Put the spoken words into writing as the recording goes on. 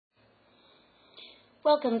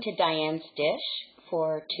Welcome to Dianne's Dish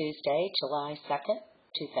for Tuesday, July 2nd,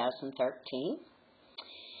 2013.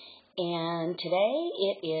 And today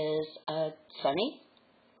it is sunny,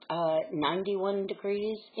 91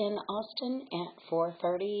 degrees in Austin at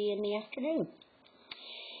 4:30 in the afternoon.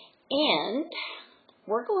 And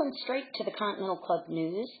we're going straight to the Continental Club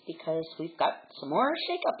news because we've got some more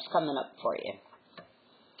shakeups coming up for you.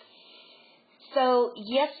 So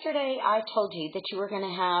yesterday I told you that you were going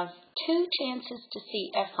to have two chances to see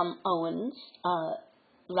Ephraim Owens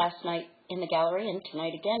last night in the gallery and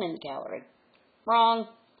tonight again in the gallery. Wrong.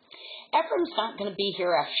 Ephraim's not going to be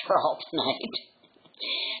here after all tonight.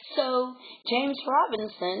 So James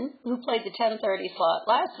Robinson, who played the 10:30 slot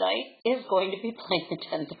last night, is going to be playing the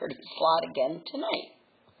 10:30 slot again tonight.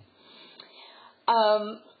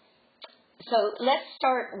 So let's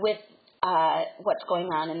start with what's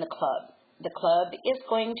going on in the club. The club is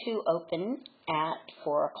going to open at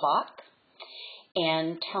 4 o'clock,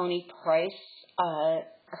 and Tony Price,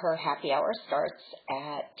 her happy hour starts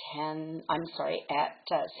at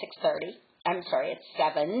 6:30. It's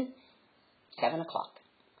 7 o'clock.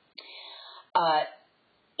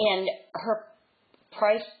 And her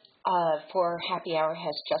price for happy hour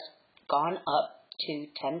has just gone up to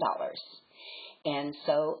 $10. And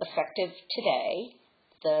so effective today,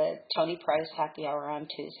 the Tony Price happy hour on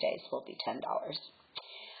Tuesdays will be $10.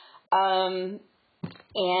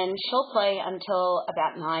 And she'll play until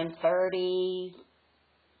about 9:30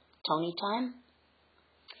 Tony time.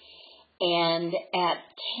 And at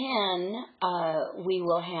 10, we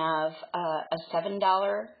will have a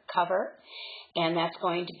 $7 cover, and that's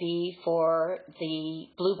going to be for the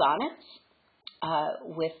Blue Bonnets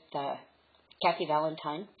with Kathy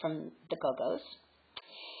Valentine from the Go-Go's.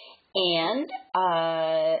 And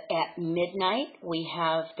at midnight, we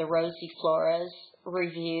have the Rosie Flores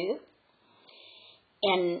review.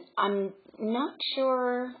 And I'm not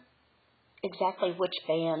sure exactly which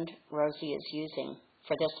band Rosie is using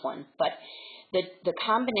for this one, but the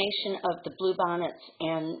combination of the Blue Bonnets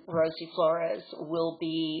and Rosie Flores will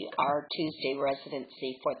be our Tuesday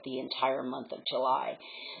residency for the entire month of July.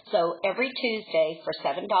 So every Tuesday for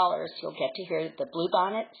 $7, you'll get to hear the Blue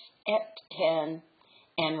Bonnets at 10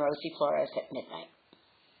 and Rosie Flores at midnight.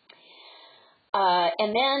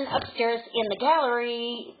 And then upstairs in the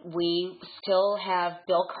gallery, we still have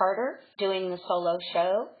Bill Carter doing the solo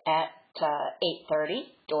show at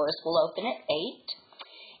 8:30. Doors will open at 8,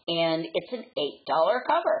 and it's an $8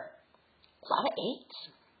 cover. A lot of eights.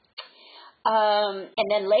 And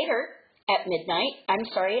then later at midnight,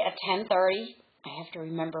 at 10:30, I have to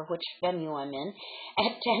remember which venue I'm in.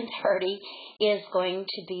 At 10:30 is going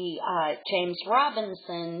to be James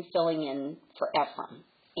Robinson filling in for Ephraim,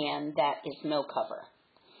 and that is no cover.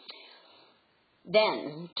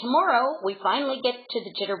 Then, tomorrow, we finally get to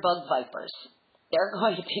the Jitterbug Vipers. They're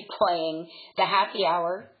going to be playing the happy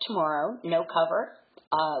hour tomorrow, no cover.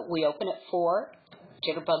 We open at 4.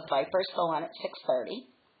 Jitterbug Vipers go on at 6:30.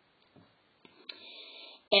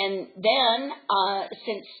 And then,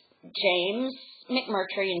 since James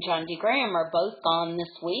McMurtry and John D. Graham are both gone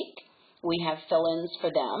this week, we have fill-ins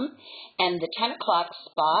for them. And the 10 o'clock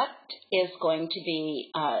spot is going to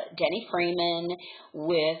be Denny Freeman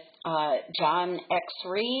with John X.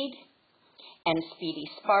 Reed and Speedy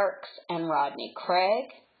Sparks and Rodney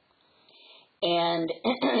Craig. And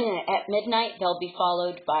at midnight, they'll be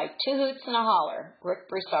followed by Two Hoots and a Holler, Rick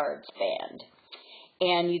Broussard's band.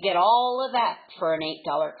 And you get all of that for an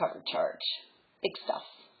 $8 cover charge. Big stuff.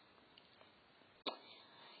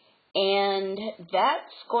 And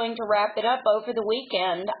that's going to wrap it up over the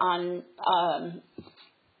weekend. On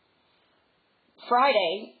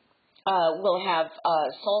Friday, we'll have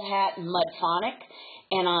Soul Hat and Mudphonic.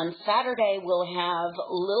 And on Saturday, we'll have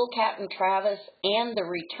Little Cat and Travis and the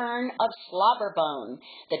return of Slobberbone,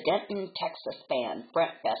 the Denton, Texas band,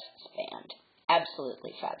 Brent Best's band.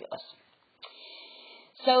 Absolutely fabulous.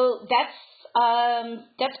 So that's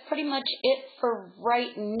pretty much it for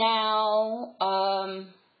right now.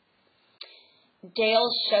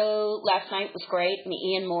 Dale's show last night was great, and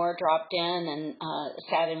Ian Moore dropped in and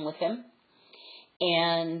sat in with him.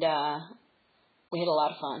 And we had a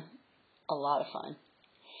lot of fun.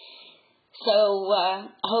 So I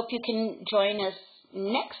hope you can join us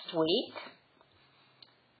next week.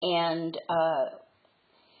 And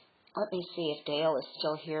let me see if Dale is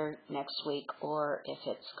still here next week or if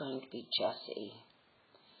it's going to be Jesse.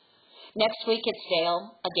 Next week it's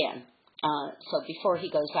Dale again. So before he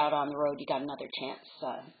goes out on the road, you got another chance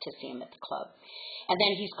to see him at the club. And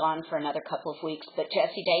then he's gone for another couple of weeks. But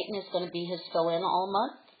Jesse Dayton is going to be his fill-in all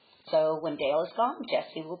month. So when Dale is gone,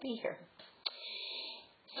 Jesse will be here.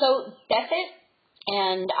 So that's it.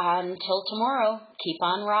 And until tomorrow, keep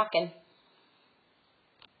on rocking.